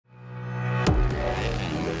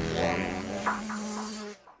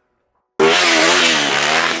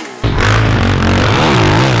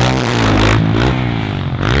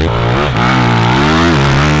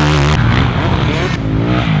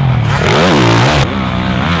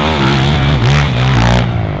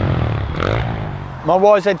My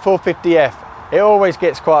YZ450F, it always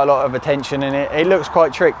gets quite a lot of attention and it looks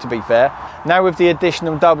quite trick, to be fair. Now with the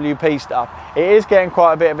additional WP stuff, it is getting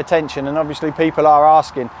quite a bit of attention, and obviously people are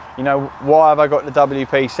asking, you know, why have I got the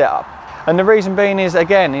WP setup? And the reason being is,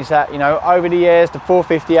 again, is that, you know, over the years the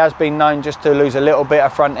 450 has been known just to lose a little bit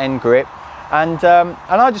of front end grip, and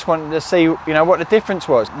I just wanted to see, you know, what the difference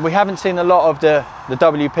was. We haven't seen a lot of the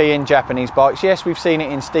WP in Japanese bikes. Yes, we've seen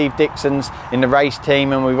it in Steve Dixon's in the race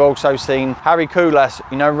team, and we've also seen Harry Koulas,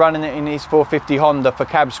 you know, running it in his 450 Honda for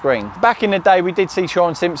cab screen. Back in the day we did see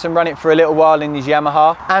Sean Simpson run it for a little while in his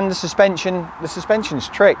Yamaha, and the suspension's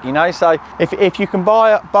trick, you know. So if you can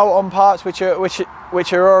buy bolt-on parts which are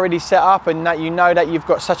already set up, and that you know that you've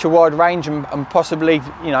got such a wide range and possibly,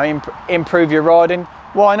 you know, improve your riding,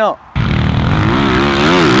 why not?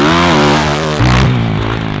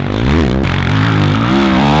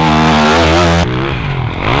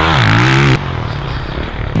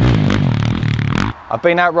 I've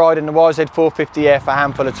been out riding the YZ450F a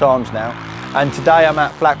handful of times now, and today I'm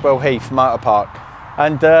at Flackwell Heath Motor Park,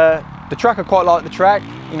 and the track, I quite like the track.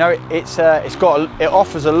 You know, it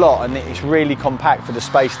offers a lot, and it's really compact for the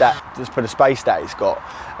space that it's got.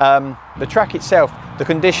 The track itself, the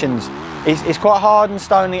conditions, it's quite hard and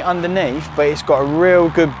stony underneath, but it's got a real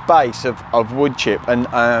good base of wood chip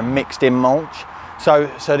and mixed in mulch, so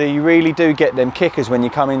that you really do get them kickers when you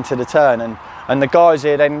come into the turn. And the guys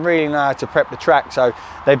here, they really know how to prep the track, so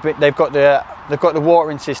they've got the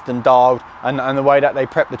watering system dialed, and the way that they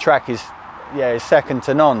prep the track is second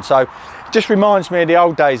to none. So it just reminds me of the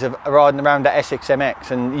old days of riding around the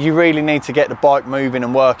SXMX, and you really need to get the bike moving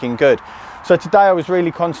and working good. So today I was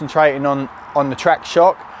really concentrating on the Trax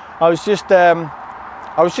shock. I was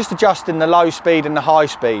just adjusting the low speed and the high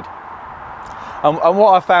speed. And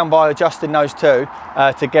what I found by adjusting those two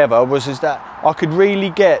together was that I could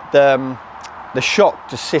really get the shock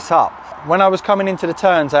to sit up. When I was coming into the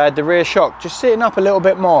turns, I had the rear shock just sitting up a little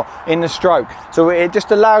bit more in the stroke. So it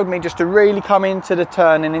just allowed me just to really come into the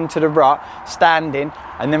turn and into the rut, standing,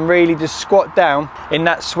 and then really just squat down in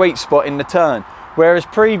that sweet spot in the turn. Whereas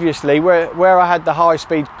previously, where I had the high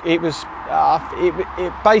speed, it was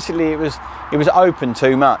open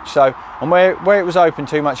too much. So, and where it was open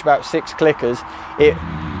too much, about 6 clickers,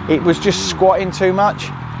 it was just squatting too much.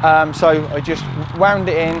 So I just wound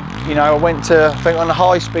it in, you know, I went to, I think on the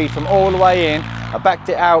high speed from all the way in, I backed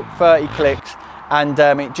it out 30 clicks, and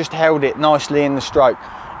it just held it nicely in the stroke.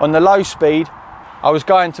 On the low speed, I was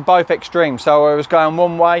going to both extremes, so I was going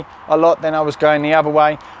one way a lot, then I was going the other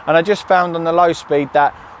way, and I just found on the low speed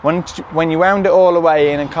that when you wound it all the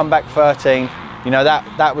way in and come back 13, you know,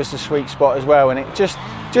 that was the sweet spot as well, and it just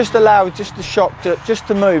allowed just the shock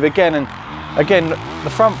to move again. And again, the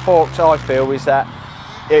front forks, I feel, is that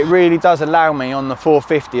it really does allow me on the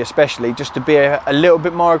 450 especially just to be a little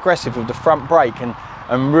bit more aggressive with the front brake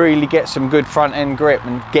and really get some good front end grip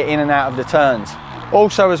and get in and out of the turns.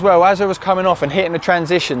 Also as well, as I was coming off and hitting the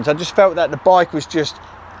transitions, I just felt that the bike was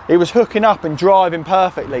it was hooking up and driving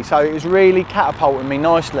perfectly, so it was really catapulting me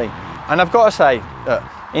nicely. And I've got to say,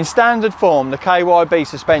 in standard form, the KYB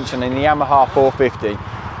suspension in the Yamaha 450,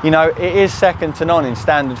 you know, it is second to none in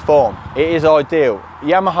standard form. It is ideal.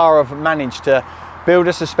 Yamaha have managed to build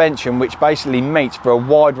a suspension which basically meets for a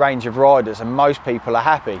wide range of riders, and most people are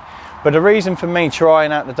happy. But the reason for me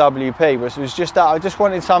trying out the WP was just that I just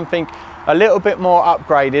wanted something a little bit more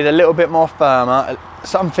upgraded, a little bit more firmer,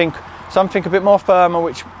 something a bit more firmer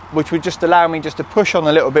which would just allow me just to push on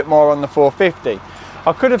a little bit more on the 450.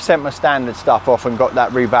 I could have sent my standard stuff off and got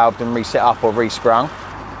that revalved and reset up or resprung,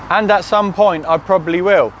 and at some point I probably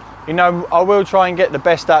will. You know, I will try and get the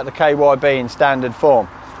best out of the KYB in standard form.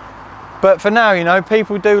 But for now, you know,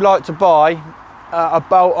 people do like to buy a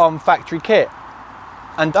bolt-on factory kit,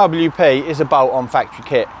 and WP is a bolt-on factory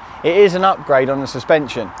kit. It is an upgrade on the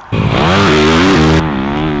suspension.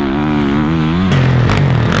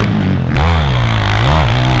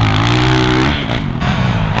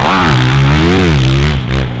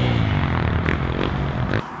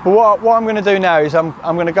 But what I'm going to do now is I'm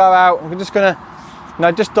going to go out, I'm just going to, you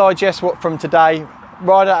know, just digest what from today,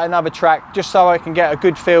 ride out another track just so I can get a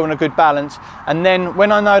good feel and a good balance, and then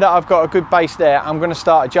when I know that I've got a good base there, I'm going to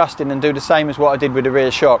start adjusting and do the same as what I did with the rear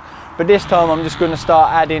shock. But this time I'm just going to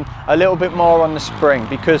start adding a little bit more on the spring,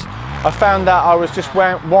 because I found that I was just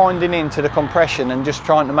winding into the compression and just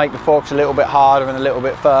trying to make the forks a little bit harder and a little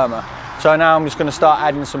bit firmer. So now I'm just going to start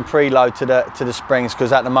adding some preload to the springs,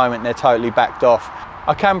 because at the moment they're totally backed off.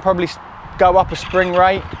 I can probably go up a spring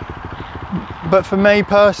rate, but for me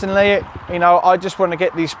personally, you know, I just want to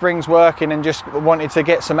get these springs working and just wanted to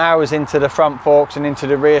get some hours into the front forks and into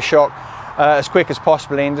the rear shock as quick as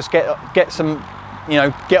possible, and just get some you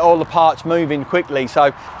know, get all the parts moving quickly.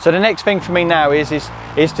 So the next thing for me now is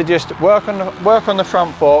to just work on the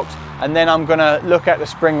front forks, and then I'm gonna look at the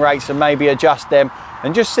spring rates and maybe adjust them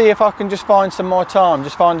and just see if I can just find some more time,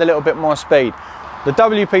 just find a little bit more speed. The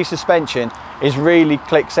WP suspension is really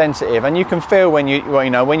click sensitive, and you can feel when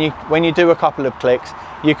you do a couple of clicks,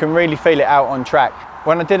 you can really feel it out on track.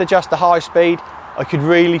 When I did adjust the high speed, I could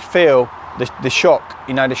really feel the shock.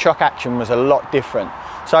 You know, the shock action was a lot different.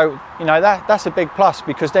 So, you know, that's a big plus,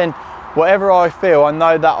 because then whatever I feel, I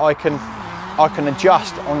know that I can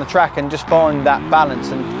adjust on the track and just find that balance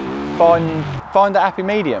and find a happy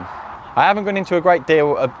medium. I haven't gone into a great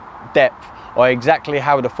deal of depth or exactly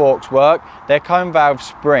how the forks work. They're cone valve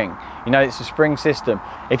spring. You know, it's a spring system.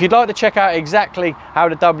 If you'd like to check out exactly how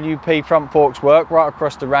the WP front forks work right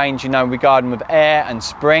across the range, you know, regarding with air and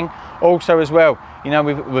spring, also as well, you know,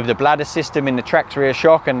 with the bladder system in the Trax rear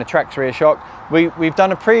shock and the Trax rear shock, we've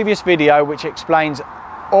done a previous video which explains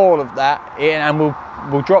all of that, and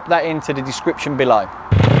we'll drop that into the description below.